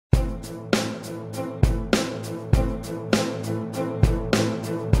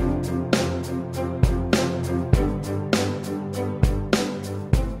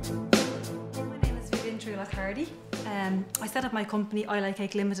I set up my company, I Like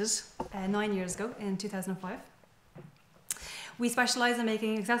Cake Limited, 9 years ago in 2005. We specialise in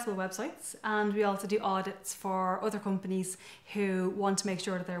making accessible websites, and we also do audits for other companies who want to make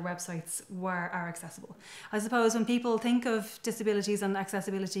sure that their websites are accessible. I suppose when people think of disabilities and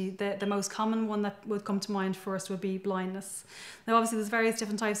accessibility, the most common one that would come to mind first would be blindness. Now obviously there's various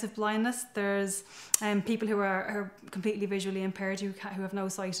different types of blindness. There's people who are completely visually impaired, who have no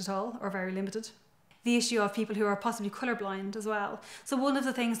sight at all or very limited. The issue of people who are possibly colourblind as well. So one of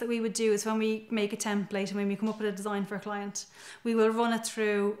the things that we would do is when we make a template and when we come up with a design for a client, we will run it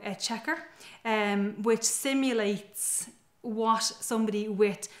through a checker which simulates what somebody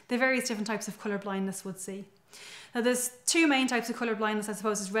with the various different types of colour blindness would see. Now there's two main types of colour blindness, I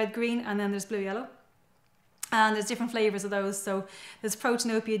suppose. There's red, green, and then there's blue, yellow. And there's different flavours of those. So there's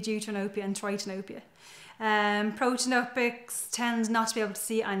protanopia, deuteranopia, and tritanopia. Protanopics tend not to be able to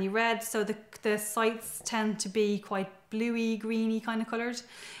see any red, so the sites tend to be quite bluey, greeny kind of coloured.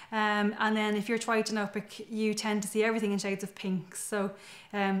 And then if you're tritanopic, you tend to see everything in shades of pink. So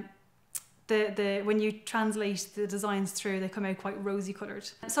when you translate the designs through, they come out quite rosy coloured.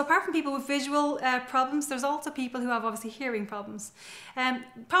 So apart from people with visual problems, there's also people who have obviously hearing problems.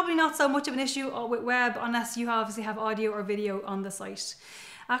 Probably not so much of an issue with web unless you obviously have audio or video on the site.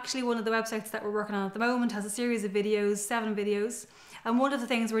 Actually, one of the websites that we're working on at the moment has a series of videos, 7 videos. And one of the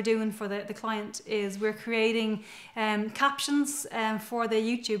things we're doing for the client is we're creating captions for the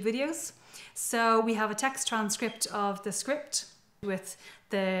YouTube videos. So we have a text transcript of the script with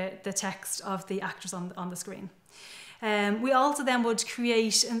the text of the actors on the screen. We also then would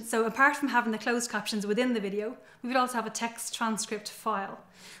create, and so apart from having the closed captions within the video, we would also have a text transcript file.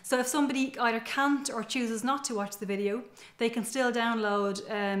 So if somebody either can't or chooses not to watch the video, they can still download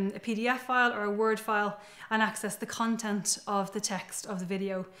a PDF file or a Word file and access the content of the text of the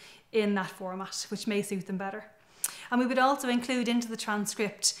video in that format, which may suit them better. And we would also include into the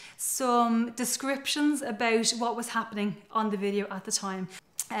transcript some descriptions about what was happening on the video at the time.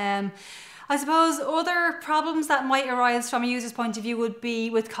 I suppose other problems that might arise from a user's point of view would be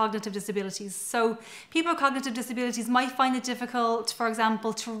with cognitive disabilities. So people with cognitive disabilities might find it difficult, for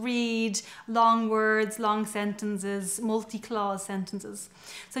example, to read long words, long sentences, multi-clause sentences.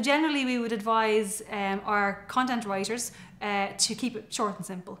 So generally we would advise our content writers to keep it short and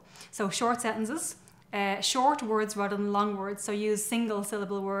simple. So short sentences, short words rather than long words. So use single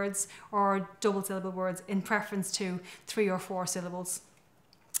syllable words or double syllable words in preference to 3 or 4 syllables.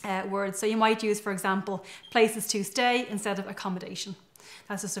 Words. So you might use, for example, places to stay instead of accommodation.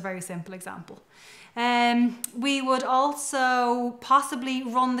 That's just a very simple example. We would also possibly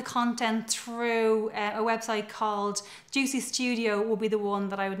run the content through a website called Juicy Studio would be the one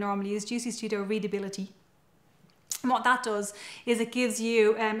that I would normally use, Juicy Studio Readability. And what that does is it gives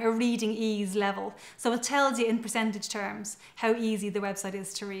you a reading ease level. So it tells you in percentage terms how easy the website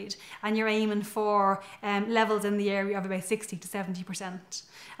is to read. And you're aiming for levels in the area of about 60 to 70%.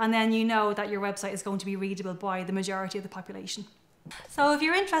 And then you know that your website is going to be readable by the majority of the population. So if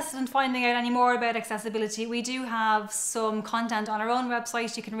you're interested in finding out any more about accessibility, we do have some content on our own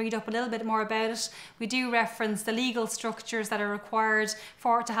website. You can read up a little bit more about it. We do reference the legal structures that are required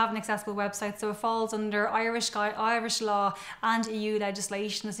to have an accessible website. So it falls under Irish law and EU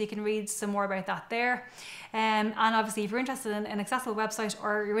legislation, so you can read some more about that there. And obviously if you're interested in an accessible website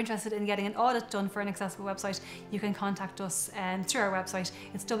or you're interested in getting an audit done for an accessible website, you can contact us through our website.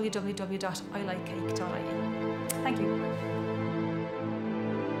 It's www.ilikecake.ie. Thank you.